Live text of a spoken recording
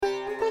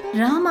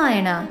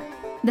Ramayana,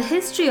 the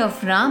history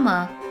of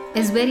Rama,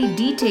 is very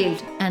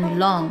detailed and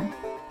long.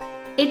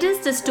 It is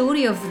the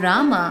story of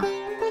Rama,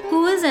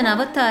 who is an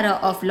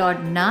avatara of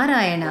Lord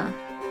Narayana.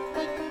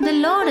 The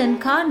Lord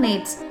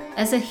incarnates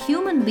as a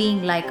human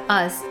being like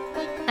us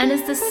and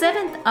is the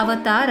seventh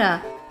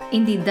avatara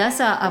in the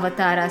Dasa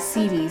Avatara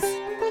series.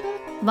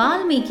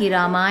 Valmiki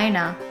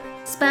Ramayana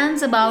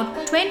spans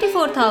about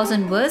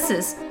 24,000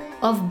 verses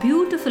of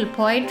beautiful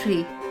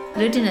poetry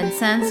written in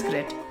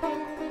Sanskrit.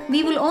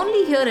 We will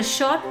only hear a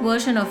short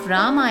version of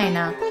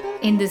Ramayana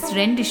in this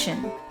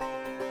rendition.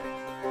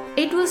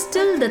 It was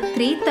still the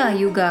Treta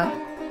Yuga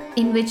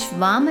in which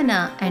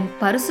Vamana and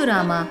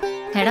Parasurama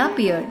had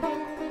appeared.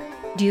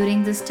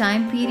 During this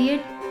time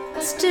period,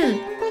 still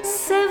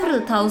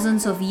several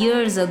thousands of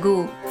years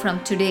ago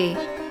from today,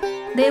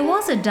 there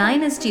was a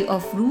dynasty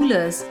of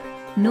rulers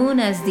known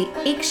as the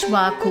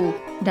Ikshvaku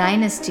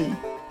dynasty.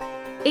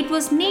 It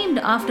was named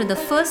after the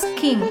first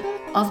king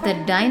of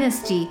that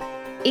dynasty,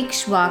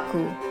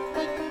 Ikshvaku.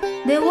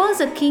 There was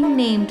a king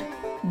named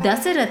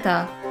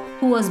Dasaratha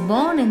who was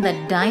born in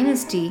that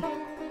dynasty,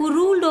 who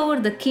ruled over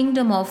the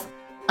kingdom of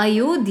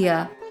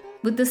Ayodhya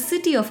with the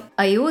city of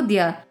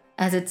Ayodhya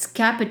as its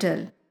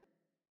capital.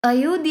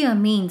 Ayodhya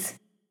means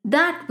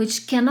that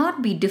which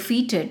cannot be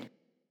defeated.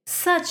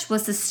 Such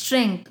was the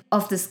strength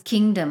of this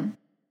kingdom.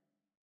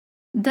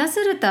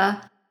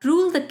 Dasaratha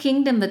ruled the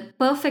kingdom with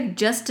perfect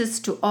justice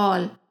to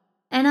all,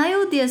 and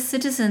Ayodhya's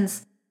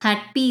citizens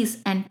had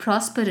peace and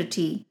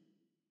prosperity.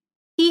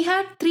 He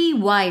had three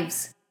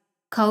wives,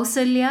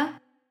 Kausalya,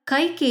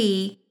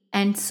 Kaikeyi,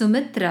 and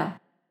Sumitra.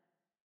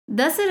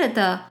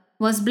 Dasaratha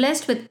was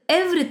blessed with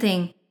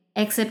everything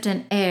except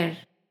an heir.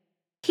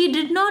 He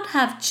did not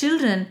have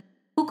children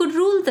who could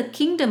rule the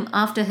kingdom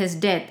after his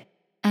death,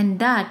 and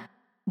that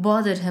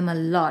bothered him a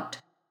lot.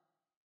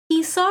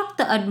 He sought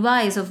the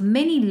advice of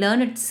many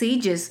learned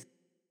sages,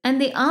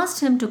 and they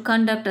asked him to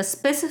conduct a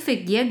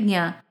specific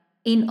yajna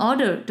in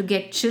order to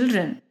get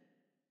children.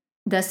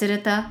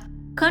 Dasaratha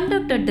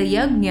conducted the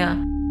yajna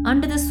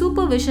under the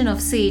supervision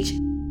of sage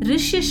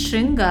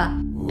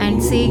Rishyashringa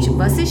and sage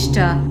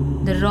Vasishta,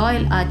 the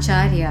royal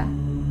Acharya.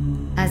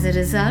 As a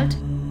result,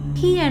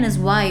 he and his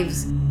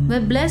wives were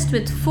blessed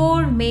with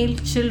four male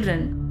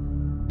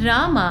children: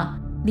 Rama,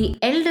 the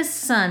eldest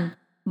son,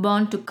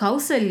 born to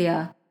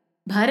Kausalya;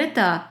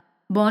 Bharata,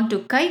 born to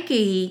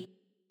Kaikeyi;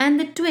 and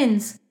the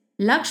twins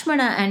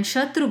Lakshmana and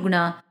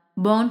Shatrughna,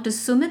 born to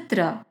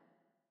Sumitra.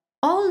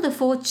 All the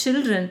four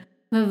children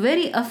were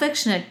very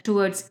affectionate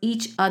towards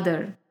each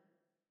other.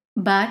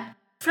 But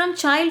from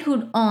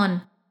childhood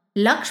on,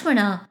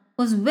 Lakshmana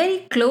was very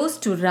close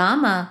to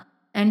Rama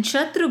and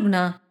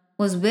Shatrughna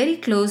was very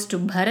close to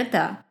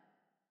Bharata.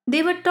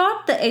 They were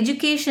taught the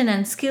education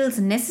and skills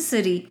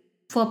necessary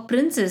for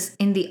princes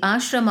in the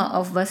ashrama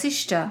of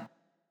Vasishta.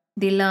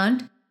 They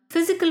learned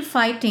physical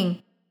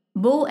fighting,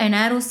 bow and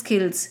arrow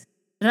skills,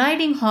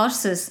 riding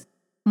horses,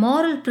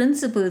 moral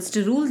principles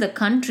to rule the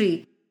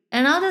country,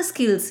 and other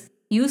skills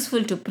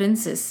useful to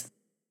princes.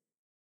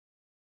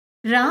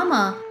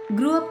 Rama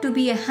grew up to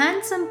be a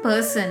handsome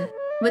person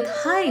with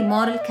high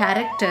moral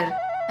character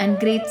and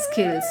great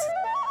skills.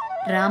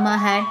 Rama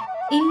had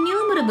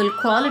innumerable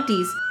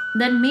qualities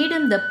that made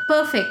him the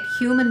perfect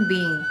human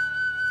being.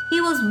 He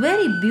was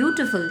very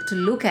beautiful to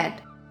look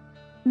at.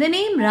 The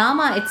name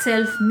Rama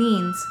itself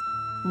means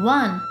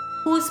one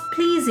who is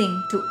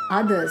pleasing to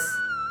others.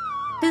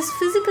 His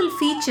physical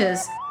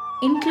features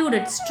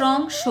included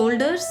strong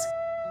shoulders,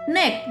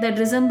 neck that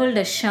resembled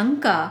a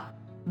shanka,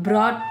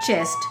 broad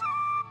chest,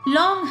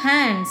 long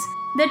hands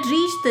that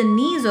reached the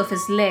knees of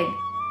his leg,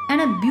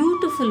 and a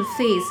beautiful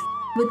face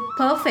with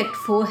perfect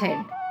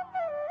forehead.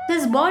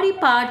 His body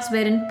parts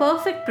were in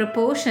perfect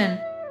proportion,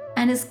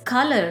 and his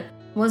color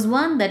was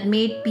one that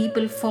made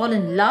people fall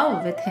in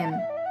love with him.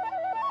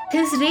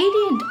 His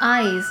radiant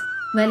eyes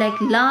were like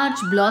large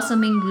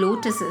blossoming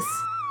lotuses.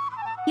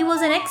 He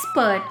was an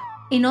expert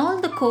in all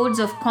the codes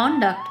of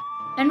conduct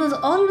and was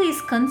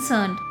always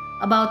concerned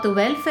about the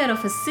welfare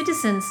of his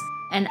citizens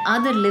and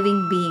other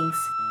living beings.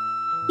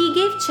 He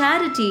gave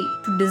charity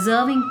to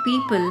deserving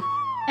people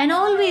and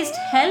always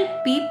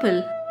helped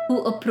people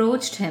who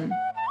approached him.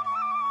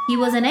 He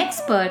was an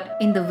expert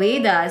in the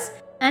Vedas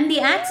and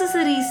the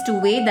accessories to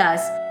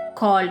Vedas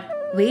called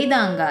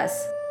Vedangas.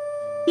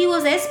 He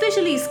was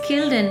especially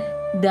skilled in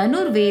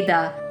Dhanur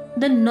Veda,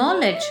 the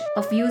knowledge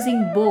of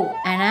using bow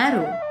and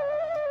arrow.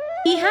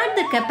 He had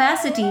the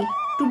capacity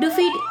to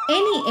defeat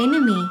any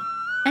enemy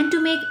and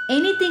to make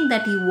anything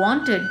that he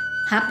wanted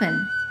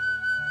happen.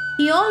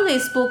 He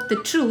always spoke the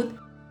truth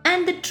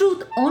and the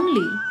truth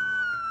only.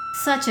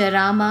 Such a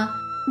Rama,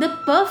 the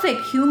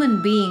perfect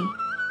human being,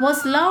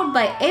 was loved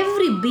by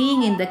every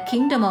being in the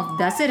kingdom of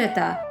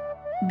Dasaratha,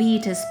 be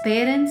it his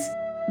parents,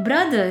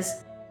 brothers,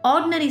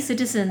 ordinary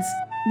citizens,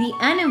 the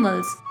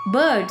animals,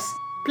 birds,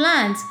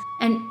 plants,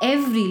 and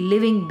every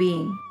living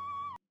being.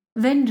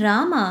 When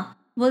Rama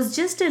was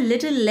just a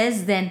little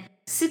less than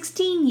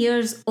 16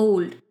 years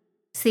old,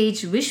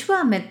 sage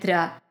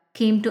Vishwamitra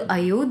came to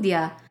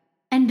Ayodhya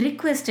and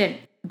requested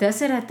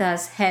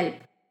Dasaratha's help.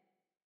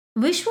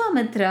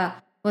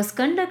 Vishwamitra was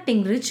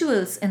conducting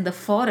rituals in the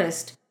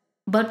forest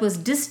but was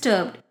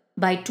disturbed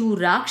by two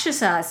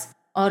Rakshasas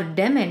or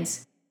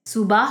demons,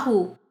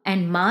 Subahu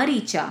and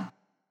Maricha.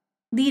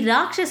 The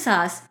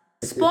Rakshasas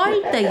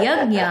spoiled the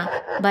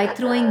yajna by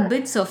throwing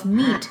bits of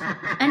meat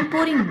and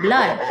pouring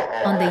blood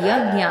on the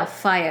yajna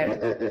fire.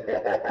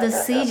 The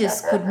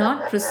sages could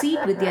not proceed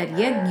with their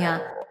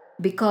yajna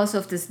because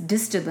of this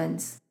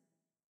disturbance.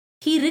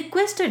 He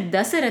requested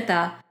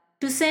Dasaratha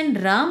to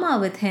send Rama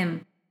with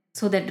him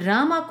so that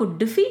Rama could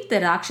defeat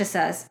the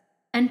Rakshasas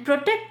and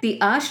protect the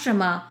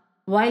ashrama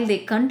while they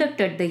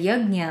conducted the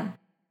yajna.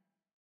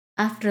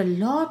 After a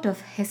lot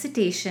of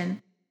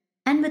hesitation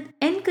and with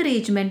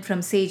encouragement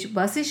from sage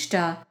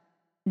Vasishta,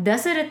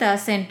 Dasaratha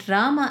sent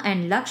Rama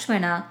and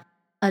Lakshmana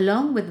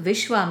along with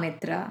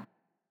Vishwamitra.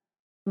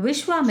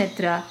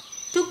 Vishwamitra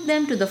took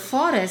them to the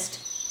forest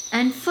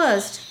and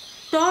first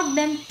taught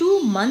them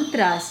two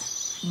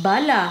mantras,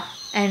 Bala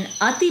and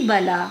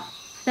Atibala,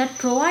 that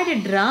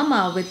provided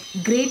Rama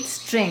with great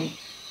strength.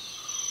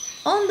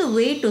 On the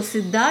way to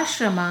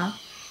Siddhashrama,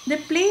 the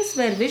place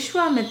where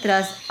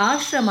Vishwamitra's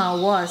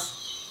ashrama was,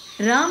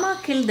 Rama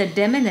killed the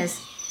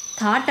demoness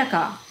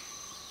Thataka.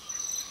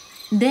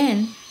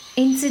 Then,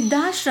 in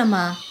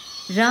Siddhashrama,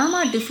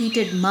 Rama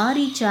defeated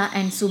Maricha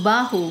and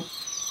Subahu,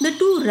 the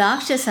two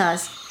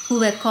Rakshasas who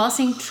were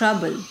causing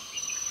trouble.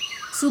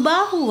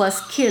 Subahu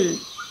was killed,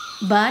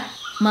 but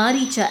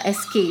Maricha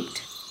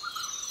escaped.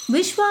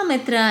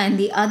 Vishwamitra and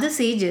the other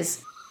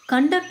sages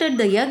conducted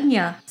the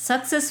yajna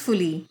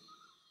successfully.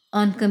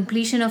 On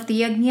completion of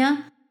the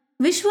yajna,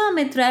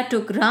 Vishwamitra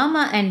took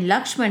Rama and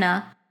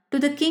Lakshmana to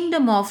the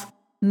kingdom of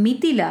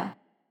Mithila.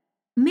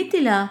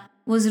 Mithila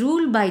was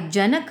ruled by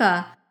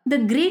Janaka, the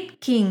great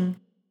king,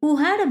 who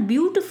had a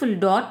beautiful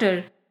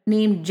daughter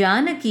named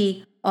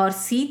Janaki or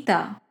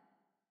Sita.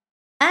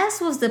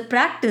 As was the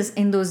practice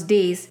in those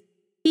days,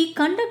 he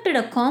conducted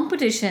a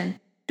competition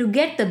to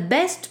get the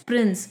best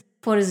prince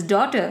for his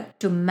daughter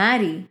to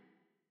marry.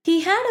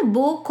 He had a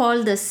bow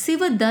called the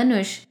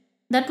Sivadanush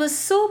that was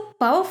so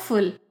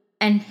powerful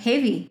and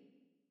heavy.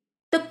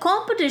 The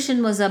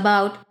competition was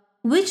about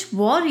which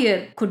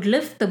warrior could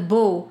lift the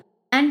bow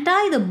and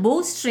tie the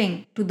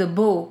bowstring to the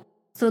bow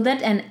so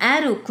that an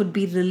arrow could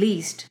be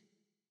released.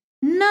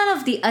 None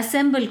of the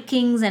assembled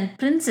kings and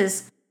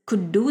princes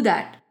could do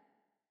that.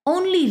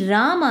 Only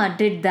Rama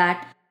did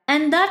that,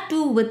 and that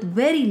too with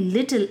very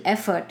little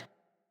effort.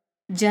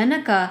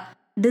 Janaka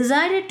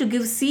decided to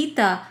give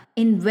Sita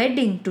in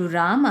wedding to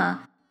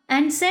Rama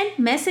and sent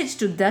message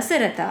to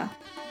Dasaratha,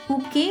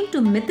 who came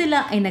to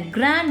Mithila in a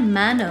grand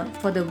manner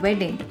for the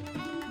wedding.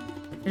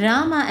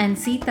 Rama and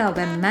Sita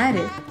were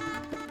married.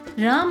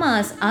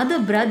 Rama's other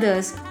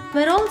brothers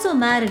were also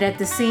married at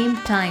the same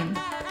time.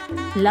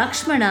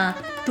 Lakshmana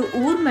to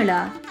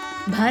Urmila,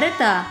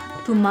 Bharata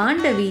to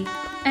Mandavi,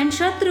 and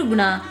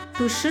Shatrughna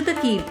to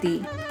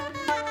Shrutakirti.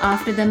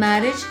 After the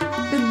marriage,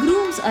 the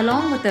grooms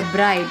along with the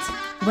brides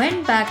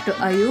went back to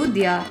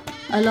Ayodhya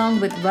along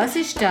with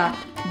Vasishta,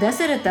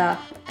 Dasaratha,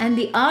 and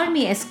the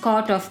army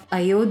escort of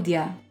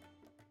Ayodhya.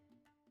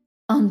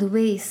 On the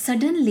way,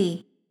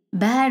 suddenly,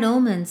 bad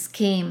omens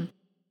came,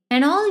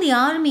 and all the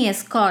army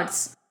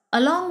escorts,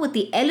 along with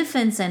the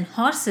elephants and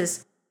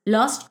horses,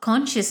 lost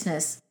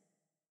consciousness.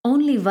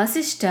 Only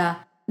Vasishta,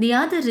 the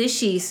other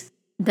rishis,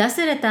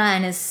 Dasaratha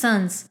and his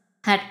sons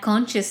had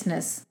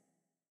consciousness.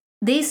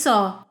 They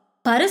saw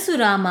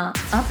Parasurama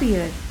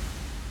appear.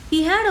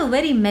 He had a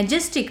very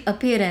majestic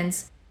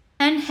appearance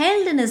and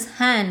held in his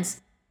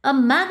hands a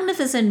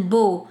magnificent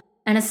bow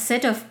and a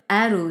set of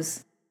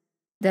arrows.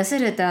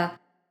 Dasaratha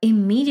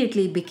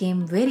immediately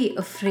became very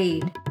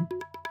afraid.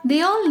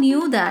 They all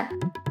knew that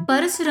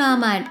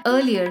Parasurama had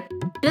earlier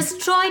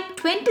destroyed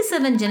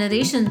 27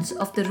 generations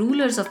of the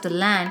rulers of the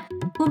land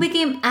who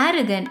became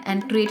arrogant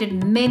and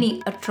created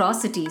many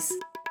atrocities.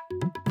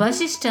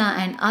 Vasishta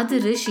and other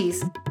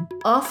rishis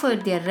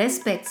offered their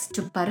respects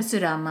to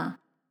Parasurama.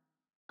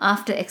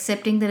 After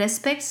accepting the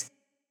respects,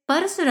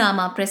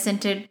 Parasurama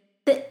presented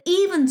the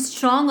even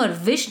stronger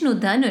Vishnu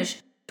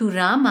Dhanush to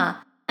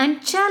Rama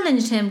and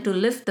challenged him to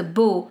lift the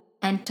bow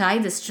and tie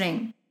the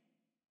string.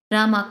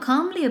 Rama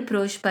calmly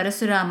approached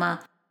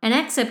Parasurama and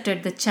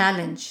accepted the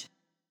challenge.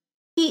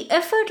 He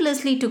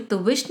effortlessly took the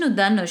Vishnu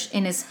Dhanush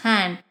in his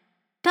hand,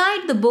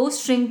 tied the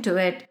bowstring to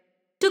it,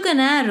 took an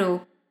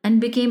arrow,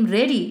 and became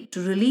ready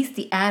to release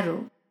the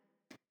arrow.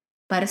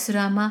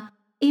 Parasurama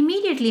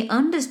immediately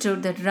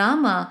understood that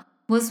Rama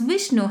was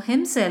Vishnu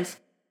himself,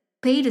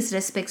 paid his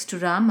respects to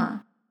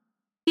Rama.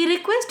 He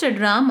requested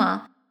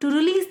Rama to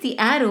release the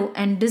arrow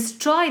and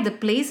destroy the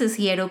places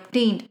he had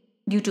obtained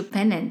due to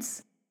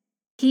penance.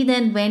 He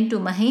then went to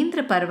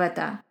Mahendra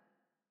Parvata.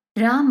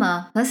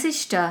 Rama,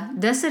 Vasishta,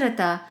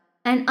 Dasaratha,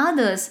 and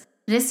others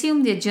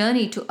resumed their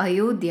journey to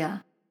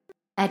Ayodhya.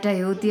 At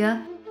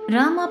Ayodhya,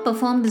 Rama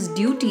performed his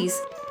duties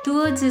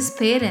towards his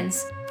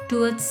parents,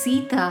 towards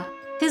Sita,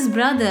 his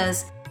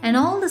brothers, and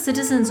all the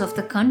citizens of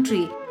the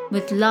country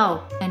with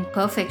love and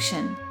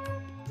perfection.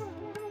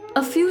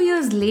 A few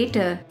years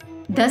later,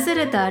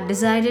 Dasaratha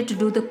decided to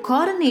do the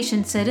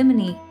coronation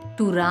ceremony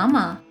to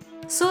Rama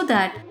so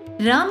that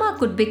Rama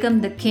could become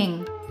the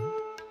king.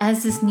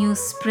 As this news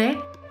spread,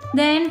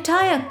 the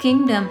entire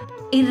kingdom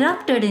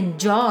erupted in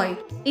joy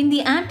in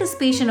the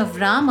anticipation of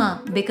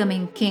Rama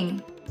becoming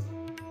king.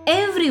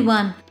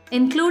 Everyone,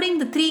 including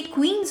the three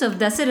queens of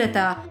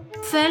Dasaratha,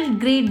 felt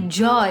great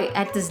joy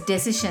at this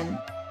decision.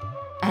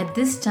 At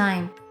this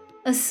time,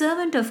 a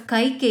servant of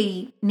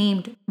Kaikeyi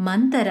named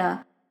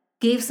Mantara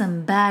gave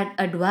some bad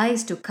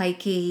advice to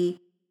Kaikeyi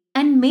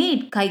and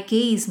made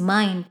Kaikeyi's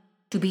mind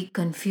to be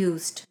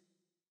confused.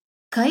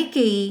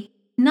 Kaikeyi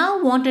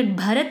now wanted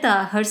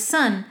Bharata, her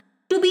son,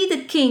 to be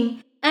the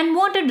king and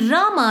wanted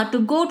Rama to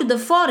go to the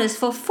forest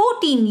for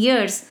 14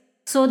 years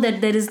so that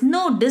there is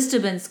no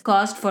disturbance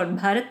caused for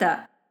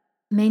Bharata.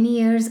 Many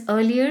years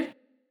earlier,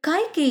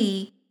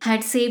 Kaikeyi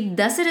had saved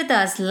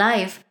Dasaratha's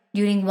life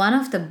during one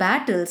of the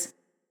battles,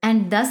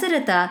 and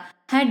Dasaratha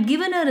had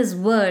given her his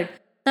word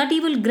that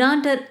he will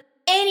grant her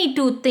any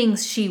two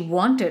things she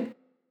wanted.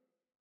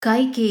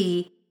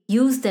 Kaikeyi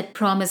used that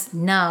promise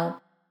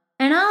now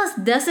and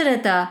asked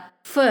Dasaratha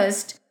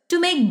first to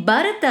make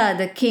Bharata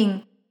the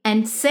king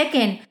and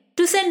second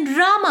to send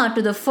Rama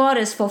to the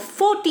forest for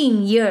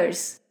 14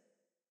 years.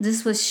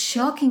 This was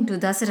shocking to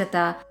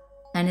Dasaratha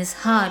and his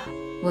heart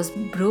was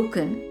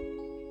broken.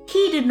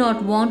 He did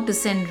not want to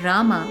send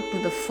Rama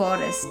to the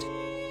forest,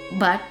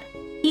 but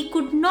he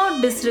could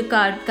not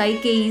disregard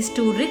Kaikeyi's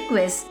two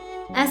requests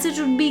as it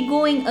would be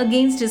going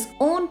against his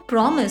own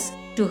promise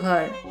to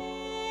her.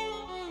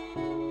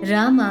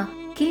 Rama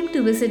came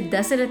to visit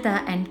Dasaratha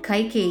and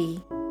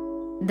Kaikeyi.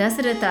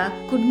 Dasaratha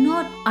could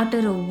not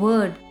utter a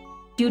word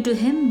due to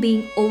him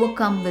being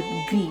overcome with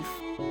grief.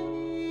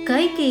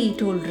 Kaikeyi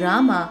told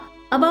Rama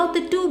about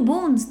the two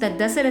boons that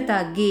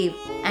Dasaratha gave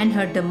and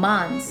her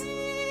demands.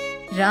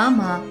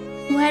 Rama,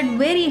 who had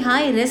very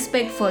high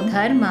respect for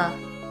Dharma,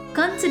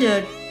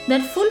 considered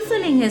that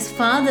fulfilling his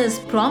father's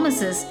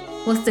promises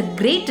was the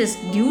greatest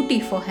duty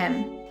for him.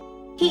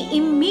 He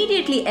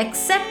immediately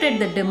accepted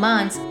the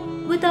demands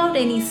without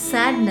any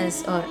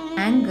sadness or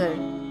anger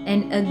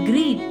and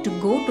agreed to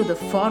go to the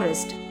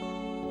forest.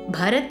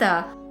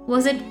 Bharata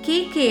was at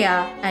Kekeya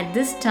at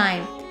this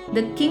time,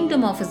 the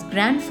kingdom of his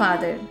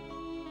grandfather.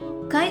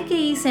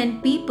 Kaikeyi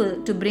sent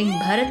people to bring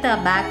Bharata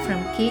back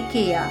from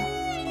Kekeya.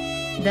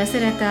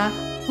 Dasaratha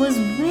was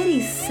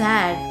very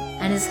sad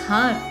and his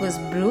heart was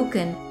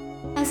broken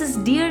as his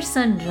dear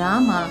son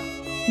Rama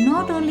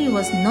not only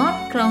was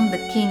not crowned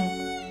the king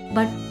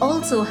but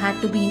also had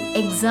to be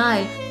in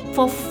exile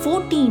for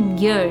 14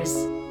 years.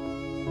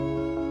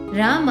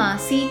 Rama,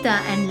 Sita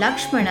and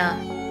Lakshmana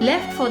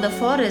left for the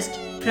forest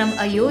from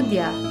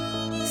Ayodhya.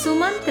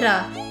 Sumantra,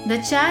 the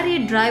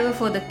chariot driver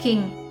for the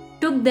king,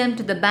 took them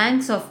to the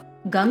banks of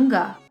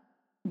Ganga.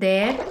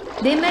 There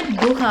they met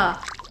Guha,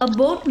 a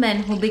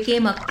boatman who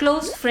became a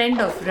close friend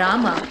of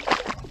Rama.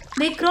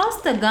 They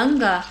crossed the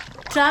Ganga,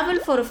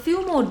 traveled for a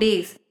few more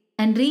days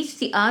and reached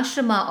the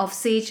ashrama of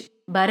sage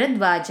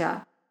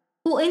Bharadwaja,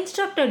 who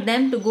instructed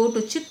them to go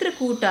to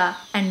Chitrakuta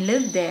and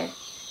live there.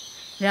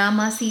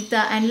 Rama,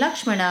 Sita and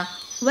Lakshmana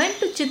went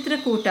to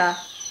Chitrakuta,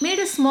 made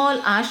a small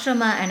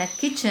ashrama and a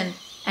kitchen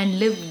and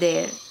lived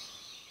there.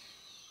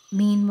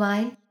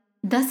 Meanwhile,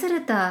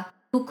 Dasaratha,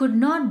 who could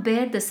not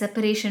bear the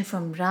separation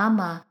from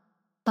Rama,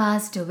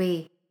 passed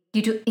away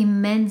due to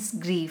immense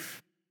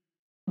grief.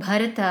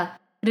 Bharata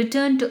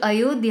returned to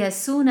Ayodhya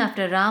soon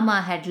after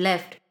Rama had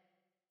left,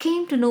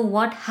 came to know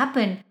what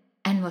happened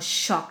and was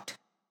shocked.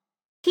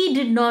 He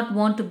did not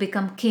want to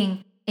become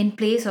king in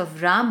place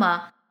of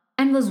Rama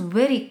and was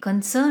very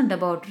concerned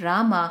about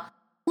Rama,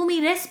 whom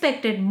he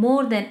respected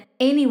more than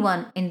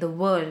anyone in the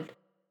world.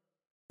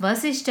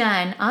 Vasishtha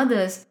and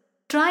others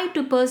tried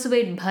to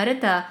persuade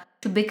Bharata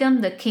to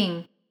become the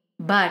king,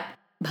 but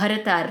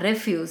Bharata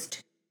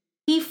refused.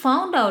 He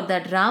found out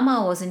that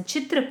Rama was in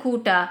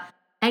Chitrakuta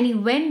and he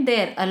went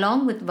there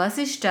along with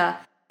Vasishtha,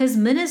 his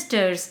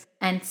ministers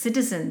and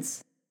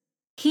citizens.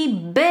 He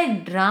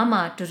begged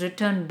Rama to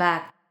return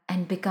back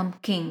and become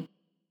king,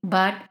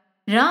 but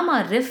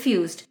Rama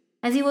refused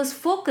as he was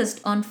focused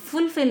on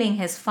fulfilling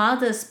his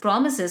father's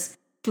promises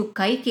to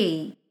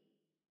Kaikeyi.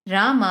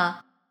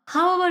 Rama,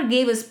 however,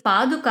 gave his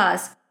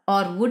padukas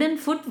or wooden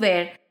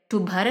footwear to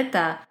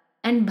Bharata,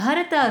 and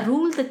Bharata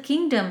ruled the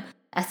kingdom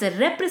as a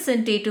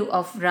representative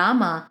of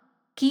Rama,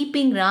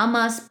 keeping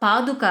Rama's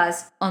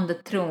padukas on the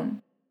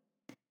throne.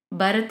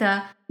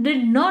 Bharata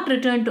did not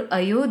return to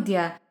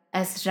Ayodhya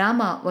as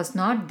Rama was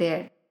not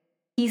there.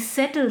 He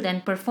settled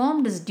and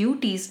performed his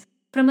duties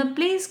from a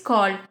place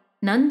called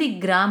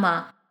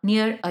Nandigrama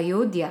near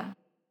Ayodhya.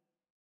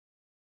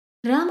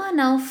 Rama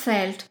now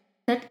felt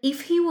that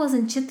if he was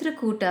in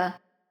Chitrakuta,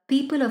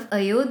 people of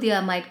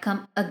Ayodhya might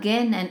come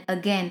again and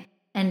again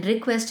and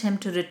request him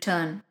to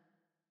return.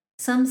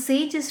 Some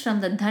sages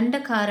from the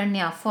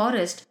Dandakaranya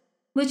forest,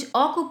 which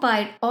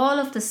occupied all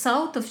of the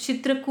south of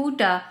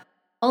Chitrakuta,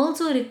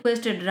 also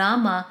requested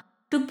Rama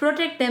to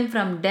protect them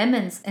from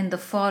demons in the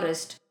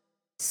forest.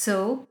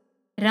 So,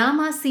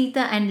 Rama,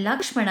 Sita and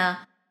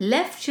Lakshmana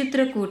left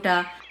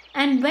Chitrakuta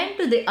and went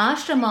to the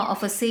ashrama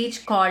of a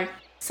sage called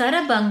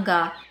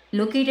Sarabanga,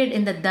 located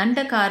in the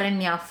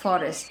Dandakaranya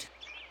forest.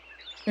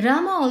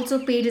 Rama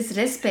also paid his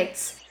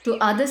respects to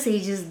other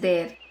sages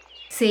there: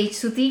 Sage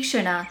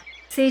Sutikshana,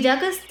 Sage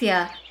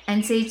Agastya,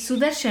 and Sage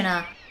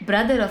Sudarshana,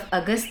 brother of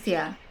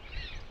Agastya.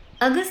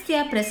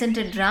 Agastya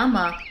presented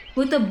Rama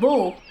with a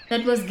bow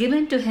that was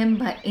given to him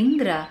by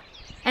Indra,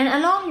 and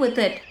along with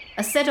it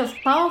a set of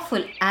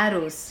powerful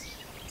arrows.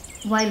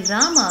 While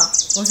Rama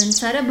was in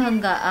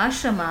Sarabhanga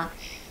ashrama,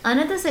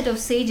 another set of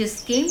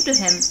sages came to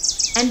him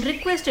and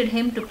requested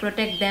him to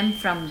protect them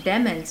from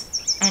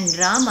demons, and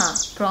Rama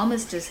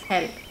promised his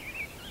help.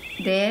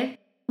 There,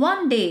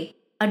 one day,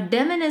 a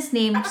demoness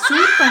named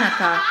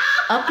Surpanaka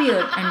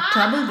appeared and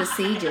troubled the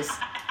sages.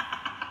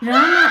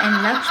 Rama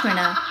and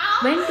Lakshmana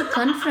went to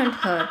confront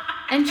her,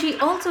 and she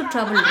also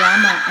troubled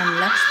Rama and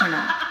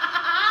Lakshmana.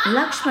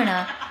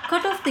 Lakshmana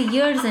cut off the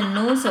ears and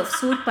nose of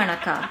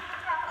Surpanaka.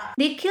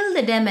 They killed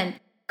the demon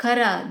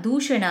Kara,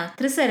 Dushana,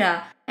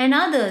 Trisara, and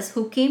others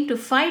who came to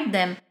fight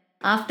them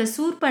after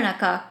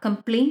Surpanaka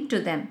complained to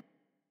them.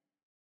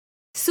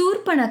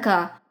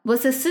 Surpanaka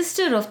was a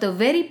sister of the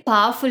very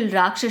powerful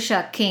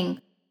Rakshasa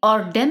king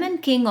or demon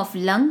king of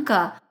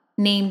Lanka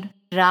named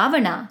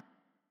Ravana.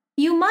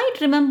 You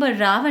might remember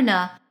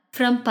Ravana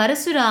from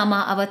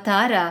Parasurama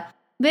Avatara,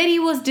 where he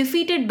was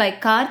defeated by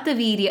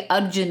Kartavirya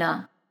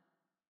Arjuna.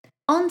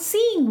 On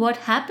seeing what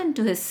happened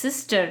to his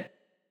sister,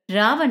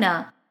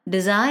 Ravana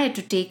desired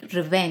to take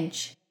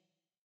revenge.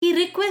 He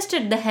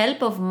requested the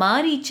help of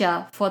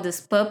Maricha for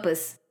this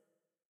purpose.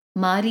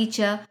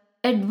 Maricha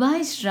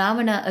advised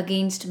Ravana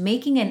against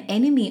making an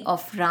enemy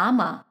of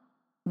Rama,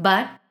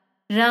 but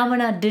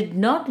Ravana did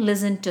not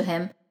listen to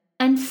him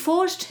and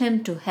forced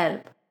him to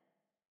help.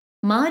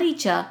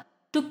 Maricha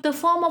took the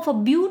form of a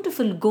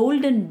beautiful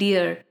golden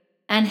deer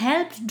and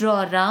helped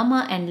draw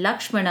Rama and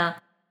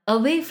Lakshmana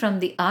away from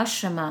the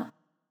ashrama.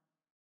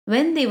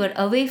 When they were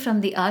away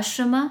from the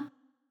ashrama,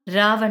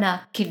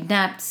 Ravana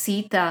kidnapped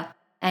Sita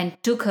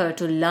and took her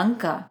to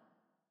Lanka.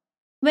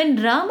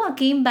 When Rama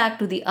came back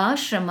to the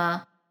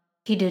ashrama,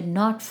 he did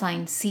not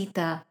find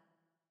Sita.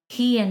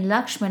 He and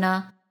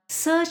Lakshmana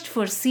searched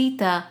for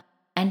Sita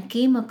and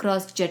came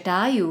across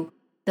Jatayu,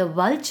 the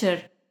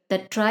vulture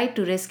that tried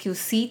to rescue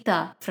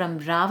Sita from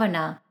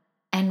Ravana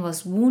and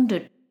was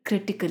wounded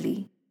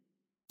critically.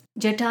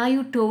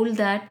 Jatayu told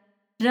that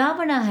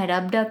Ravana had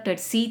abducted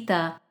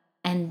Sita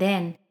and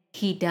then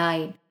he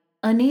died,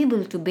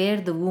 unable to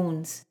bear the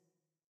wounds.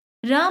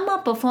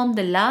 Rama performed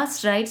the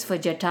last rites for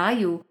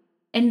Jatayu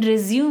and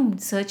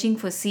resumed searching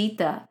for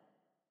Sita.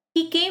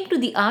 He came to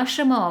the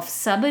ashrama of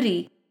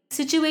Sabari,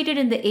 situated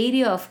in the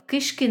area of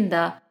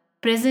Kishkinda,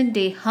 present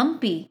day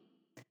Hampi.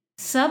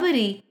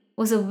 Sabari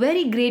was a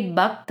very great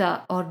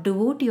bhakta or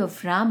devotee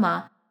of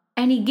Rama,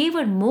 and he gave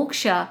her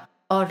moksha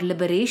or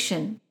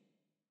liberation.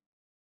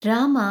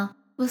 Rama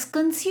was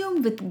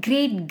consumed with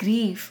great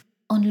grief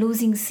on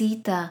losing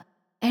Sita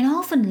and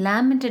often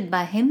lamented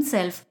by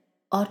himself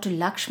or to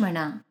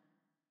Lakshmana.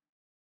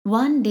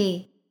 One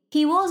day,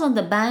 he was on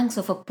the banks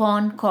of a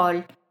pond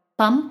called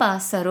Pampa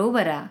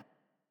Sarovara.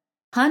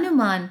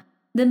 Hanuman,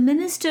 the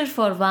minister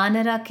for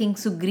Vanara King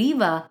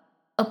Sugriva,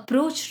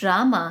 approached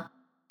Rama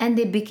and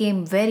they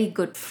became very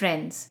good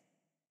friends.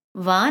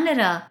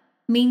 Vanara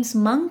means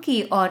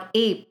monkey or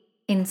ape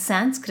in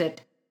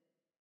Sanskrit.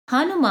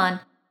 Hanuman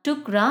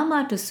took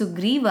Rama to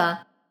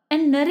Sugriva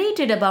and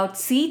narrated about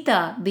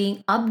Sita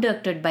being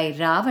abducted by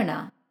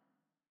Ravana.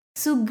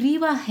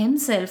 Sugriva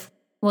himself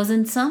was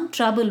in some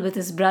trouble with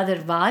his brother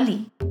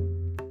Vali.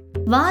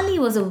 Vali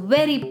was a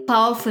very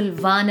powerful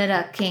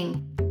Vanara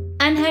king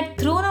and had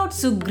thrown out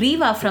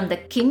Sugriva from the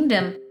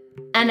kingdom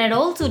and had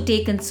also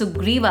taken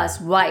Sugriva's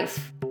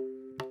wife.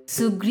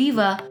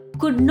 Sugriva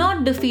could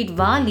not defeat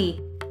Vali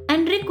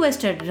and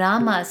requested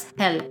Rama's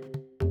help.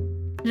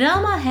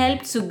 Rama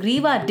helped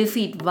Sugriva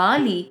defeat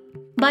Vali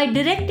by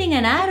directing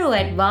an arrow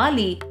at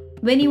Vali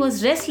when he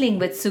was wrestling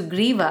with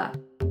Sugriva.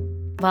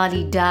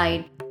 Vali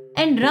died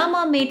and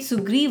Rama made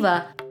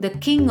Sugriva the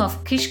king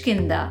of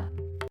Kishkinda.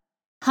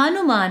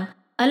 Hanuman,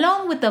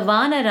 along with the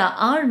Vanara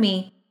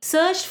army,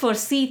 searched for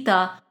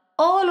Sita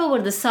all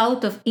over the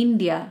south of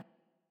India.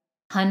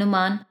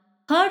 Hanuman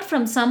heard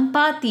from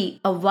Sampati,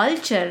 a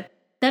vulture,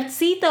 that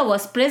Sita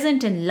was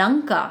present in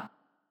Lanka.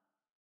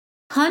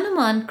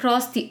 Hanuman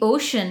crossed the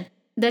ocean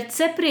that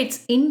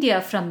separates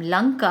India from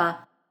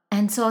Lanka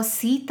and saw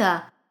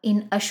Sita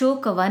in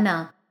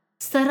Ashokavana,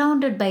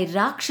 surrounded by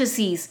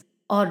Rakshasis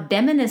or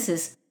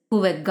demonesses who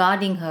were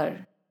guarding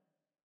her.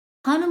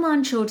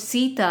 Hanuman showed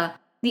Sita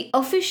the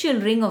official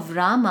ring of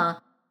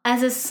Rama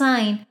as a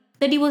sign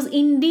that he was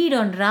indeed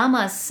on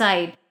Rama's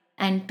side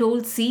and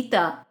told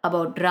Sita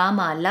about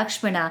Rama,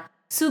 Lakshmana,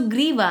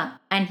 Sugriva,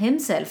 and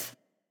himself.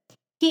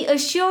 He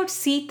assured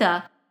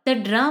Sita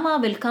that Rama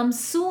will come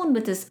soon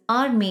with his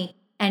army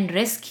and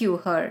rescue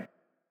her.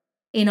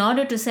 In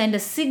order to send a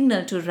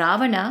signal to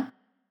Ravana,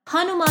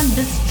 Hanuman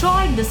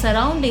destroyed the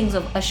surroundings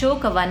of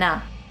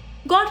Ashokavana,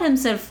 got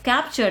himself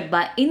captured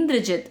by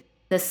Indrajit,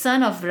 the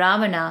son of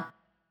Ravana,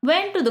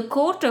 went to the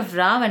court of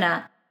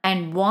Ravana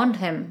and warned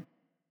him.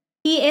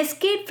 He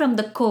escaped from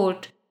the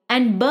court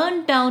and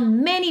burned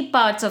down many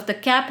parts of the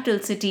capital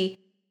city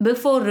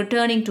before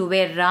returning to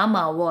where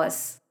Rama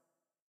was.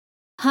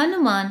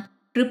 Hanuman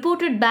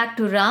reported back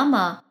to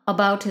Rama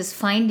about his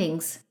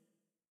findings.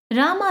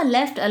 Rama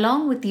left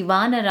along with the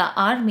Vanara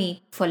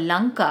army for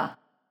Lanka.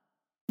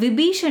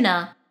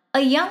 Vibhishana,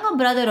 a younger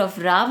brother of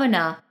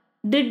Ravana,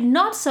 did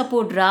not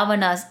support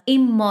Ravana's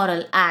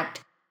immoral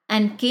act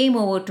and came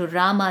over to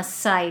Rama's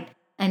side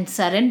and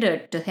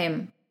surrendered to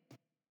him.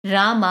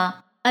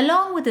 Rama,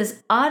 along with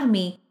his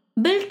army,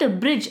 built a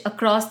bridge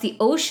across the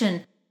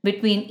ocean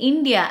between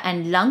India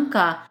and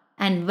Lanka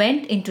and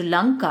went into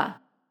Lanka.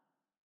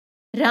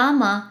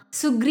 Rama,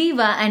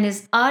 Sugriva, and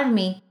his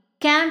army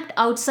camped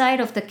outside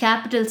of the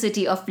capital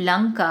city of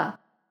Lanka.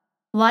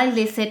 While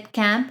they set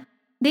camp,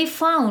 they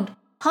found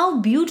how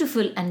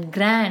beautiful and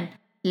grand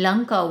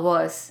Lanka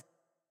was.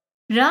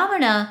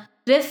 Ravana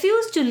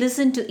refused to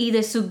listen to either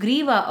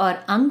Sugriva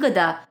or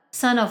Angada,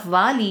 son of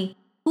Vali,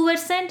 who were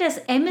sent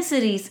as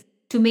emissaries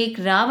to make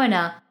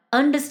Ravana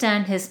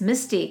understand his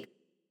mistake.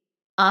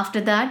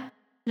 After that,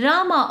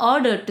 Rama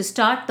ordered to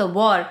start the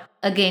war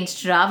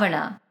against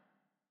Ravana.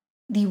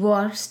 The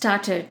war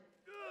started.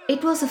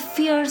 It was a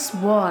fierce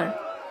war.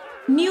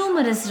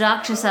 Numerous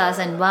Rakshasas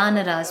and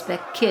Vanaras were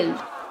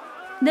killed.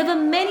 There were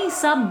many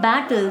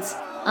sub-battles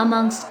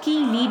amongst key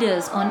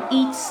leaders on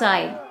each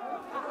side.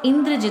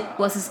 Indrajit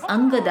versus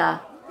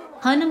Angada,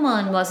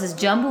 Hanuman versus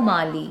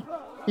Jambumali,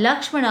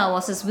 Lakshmana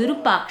versus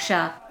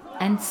Virupaksha,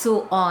 and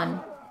so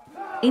on.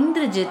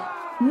 Indrajit,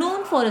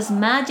 known for his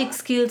magic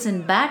skills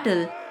in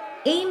battle,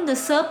 aimed the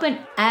serpent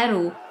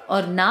arrow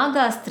or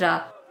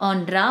Nagastra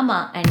on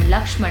Rama and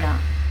Lakshmana.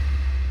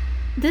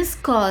 This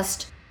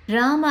caused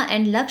Rama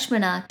and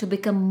Lakshmana to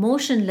become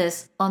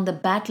motionless on the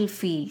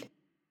battlefield.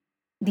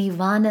 The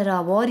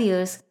Vanara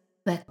warriors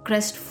were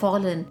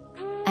crestfallen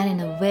and in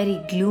a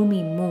very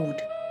gloomy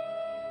mood.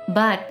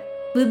 But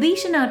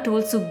Vibhishana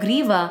told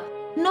Sugriva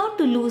not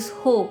to lose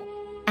hope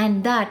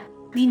and that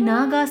the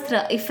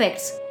Nagastra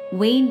effects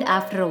waned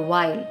after a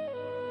while.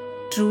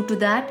 True to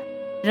that,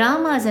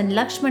 Rama's and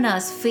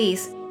Lakshmana's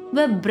face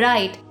were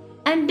bright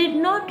and did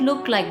not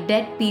look like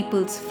dead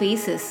people's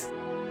faces.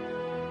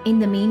 In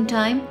the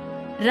meantime,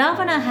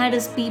 Ravana had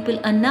his people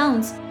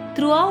announce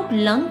throughout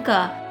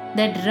Lanka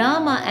that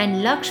Rama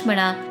and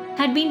Lakshmana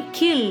had been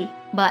killed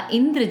by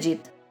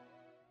Indrajit.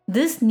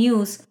 This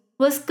news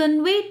was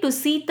conveyed to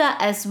Sita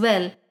as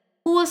well,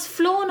 who was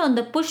flown on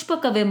the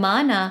Pushpaka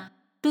Vimana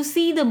to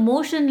see the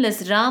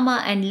motionless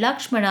Rama and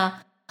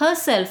Lakshmana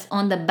herself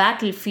on the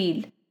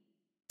battlefield.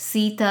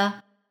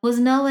 Sita was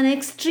now in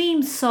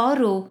extreme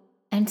sorrow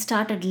and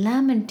started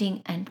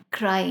lamenting and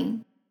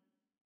crying.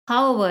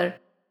 However,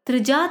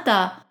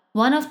 Trijata,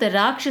 one of the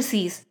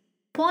Rakshasis,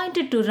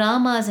 pointed to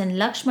Rama's and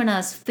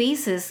Lakshmana's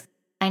faces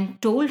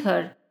and told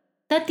her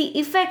that the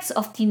effects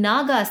of the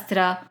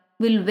Nagastra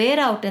will wear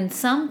out in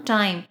some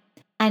time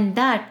and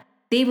that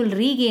they will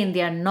regain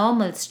their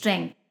normal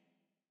strength.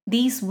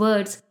 These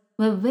words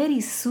were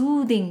very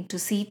soothing to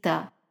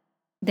Sita.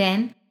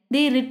 Then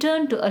they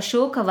returned to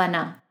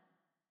Ashokavana.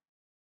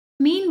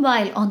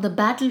 Meanwhile, on the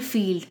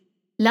battlefield,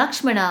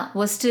 Lakshmana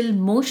was still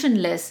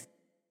motionless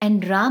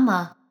and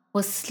Rama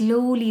was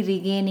slowly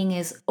regaining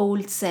his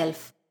old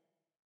self.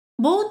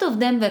 Both of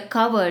them were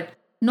covered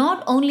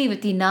not only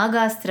with the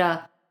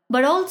Nagastra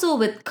but also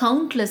with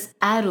countless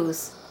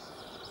arrows.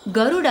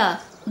 Garuda,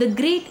 the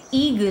great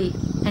eagle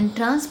and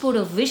transport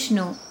of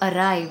Vishnu,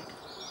 arrived.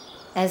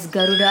 As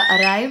Garuda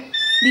arrived,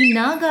 the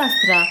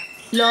Nagastra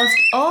lost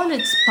all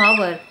its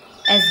power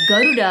as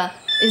Garuda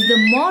is the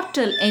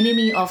mortal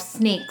enemy of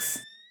snakes.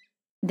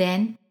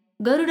 Then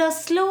Garuda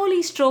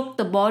slowly stroked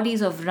the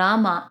bodies of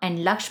Rama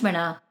and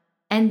Lakshmana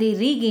and they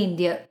regained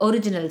their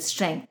original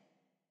strength.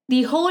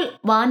 The whole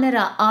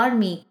Vanara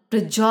army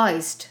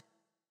rejoiced.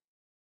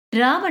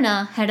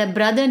 Ravana had a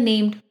brother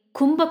named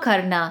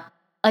Kumbhakarna,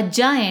 a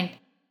giant,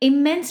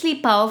 immensely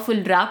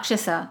powerful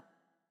Rakshasa.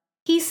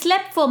 He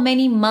slept for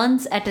many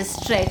months at a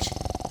stretch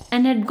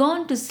and had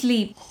gone to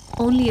sleep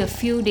only a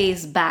few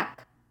days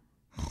back.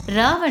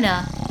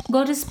 Ravana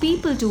got his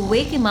people to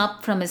wake him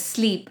up from his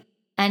sleep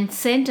and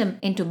sent him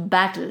into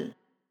battle.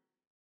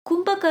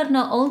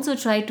 Kumbhakarna also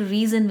tried to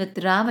reason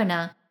with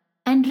Ravana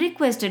and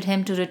requested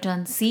him to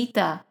return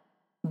Sita,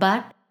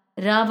 but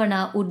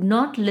Ravana would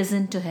not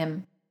listen to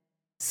him.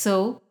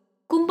 So,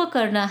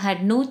 Kumbhakarna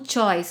had no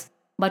choice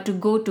but to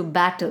go to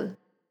battle.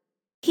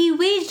 He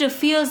waged a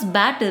fierce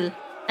battle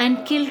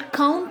and killed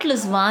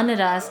countless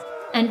Vanaras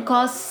and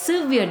caused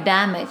severe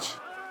damage.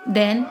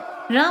 Then,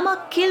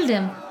 Rama killed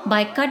him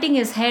by cutting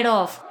his head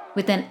off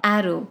with an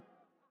arrow.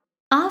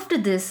 After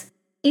this,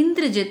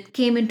 Indrajit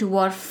came into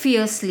war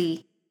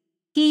fiercely.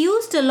 He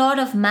used a lot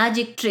of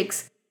magic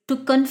tricks to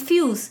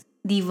confuse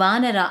the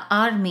Vanara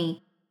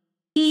army.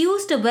 He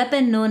used a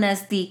weapon known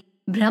as the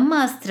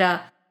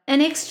Brahmastra,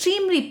 an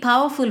extremely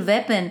powerful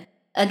weapon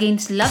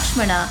against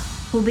Lakshmana,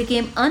 who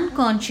became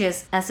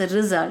unconscious as a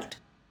result.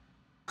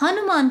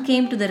 Hanuman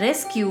came to the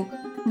rescue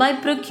by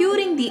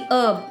procuring the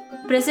herb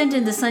present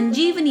in the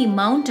Sanjeevani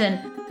mountain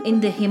in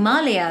the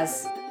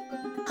Himalayas.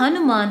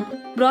 Hanuman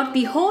brought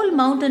the whole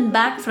mountain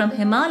back from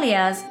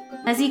Himalayas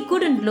as he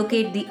couldn't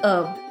locate the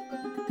herb.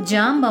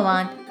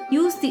 Jambavan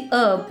used the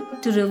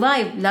herb to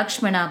revive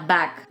Lakshmana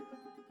back.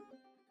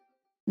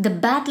 The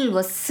battle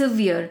was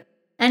severe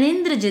and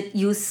Indrajit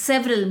used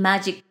several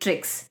magic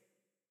tricks.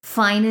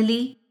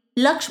 Finally,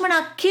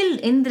 Lakshmana killed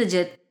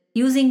Indrajit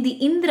using the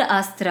Indra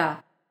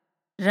Astra.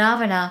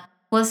 Ravana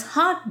was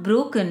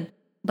heartbroken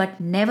but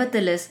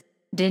nevertheless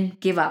didn't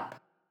give up.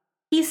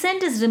 He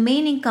sent his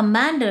remaining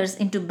commanders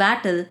into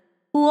battle,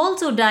 who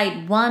also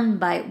died one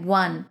by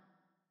one.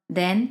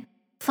 Then,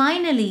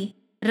 finally,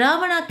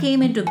 Ravana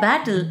came into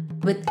battle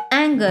with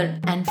anger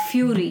and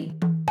fury.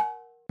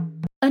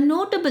 A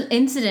notable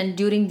incident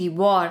during the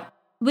war,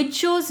 which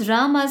shows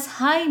Rama's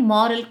high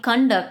moral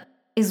conduct,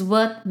 is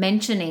worth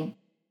mentioning.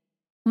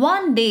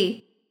 One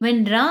day,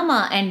 when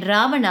Rama and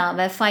Ravana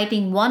were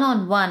fighting one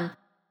on one,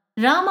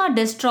 Rama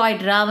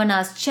destroyed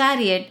Ravana's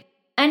chariot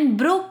and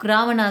broke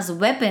Ravana's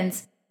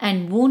weapons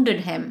and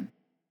wounded him.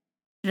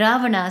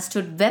 Ravana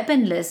stood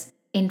weaponless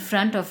in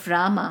front of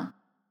Rama.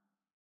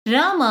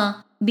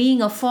 Rama,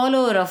 being a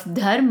follower of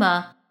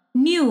Dharma,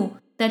 knew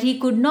that he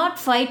could not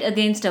fight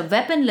against a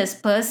weaponless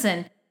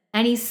person,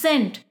 and he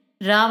sent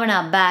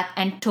Ravana back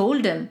and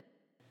told him,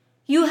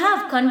 "You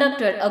have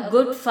conducted a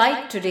good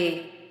fight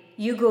today.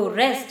 You go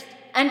rest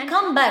and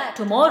come back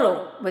tomorrow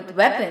with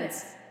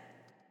weapons."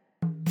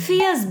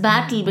 Fierce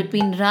battle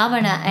between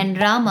Ravana and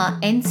Rama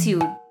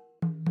ensued.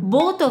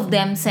 Both of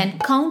them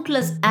sent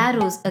countless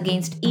arrows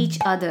against each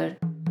other.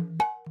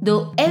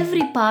 Though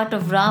every part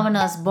of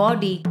Ravana's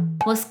body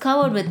was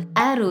covered with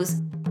arrows,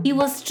 he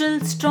was still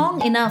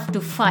strong enough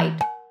to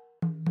fight.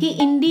 He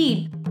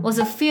indeed was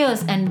a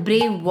fierce and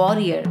brave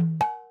warrior.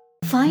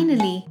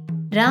 Finally,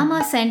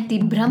 Rama sent the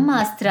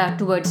Brahmastra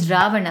towards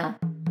Ravana.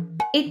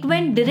 It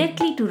went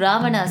directly to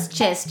Ravana's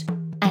chest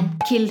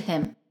and killed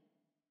him.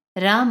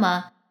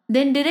 Rama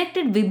then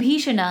directed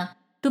Vibhishana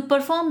to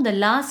perform the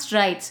last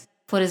rites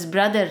for his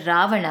brother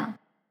Ravana.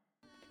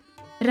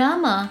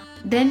 Rama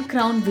then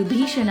crowned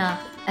Vibhishana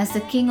as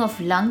the king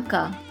of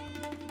Lanka.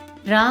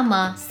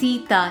 Rama,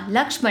 Sita,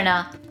 Lakshmana,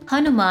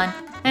 Hanuman,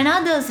 and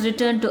others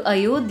returned to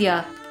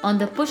Ayodhya on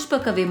the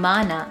Pushpaka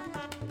Vimana.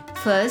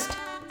 First,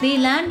 they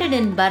landed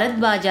in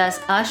Bharadwaja's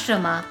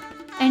ashrama,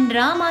 and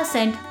Rama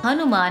sent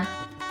Hanuman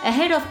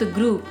ahead of the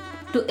group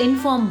to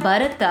inform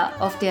Bharata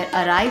of their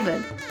arrival.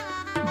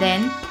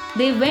 Then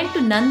they went to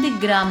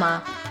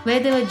Nandigrama, where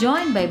they were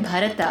joined by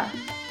Bharata.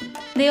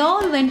 They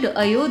all went to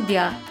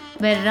Ayodhya,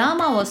 where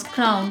Rama was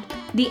crowned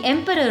the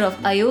emperor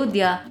of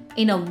Ayodhya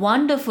in a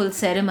wonderful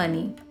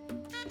ceremony.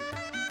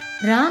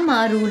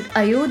 Rama ruled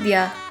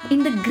Ayodhya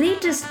in the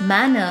greatest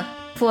manner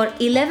for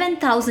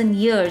 11,000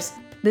 years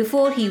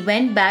before he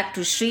went back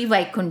to Sri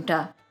Vaikunta.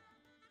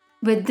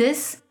 With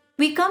this,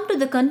 we come to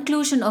the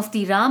conclusion of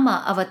the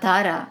Rama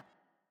Avatara.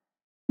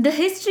 The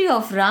history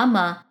of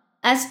Rama,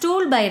 as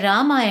told by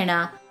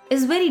Ramayana,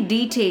 is very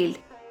detailed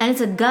and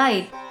is a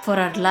guide for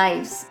our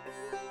lives.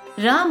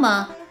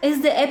 Rama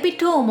is the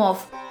epitome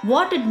of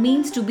what it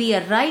means to be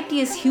a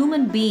righteous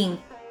human being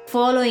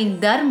following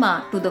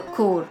Dharma to the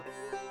core.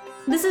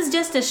 This is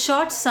just a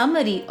short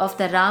summary of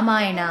the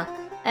Ramayana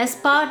as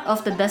part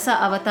of the Dasa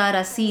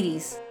Avatara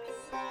series.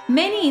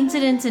 Many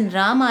incidents in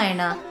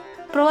Ramayana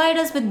provide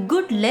us with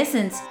good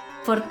lessons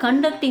for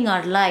conducting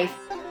our life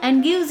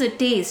and gives a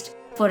taste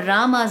for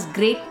Rama's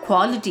great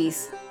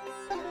qualities.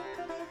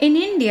 In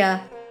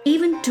India,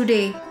 even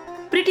today,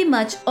 pretty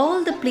much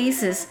all the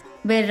places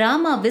where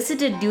Rama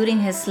visited during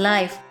his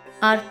life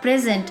are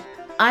present,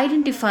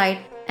 identified,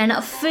 and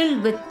are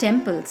filled with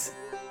temples.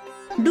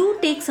 Do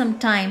take some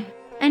time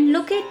and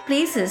locate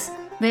places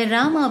where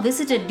Rama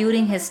visited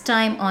during his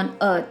time on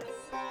earth.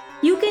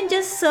 You can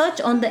just search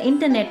on the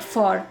internet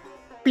for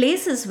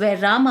places where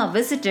Rama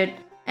visited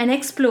and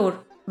explore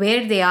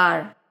where they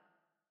are.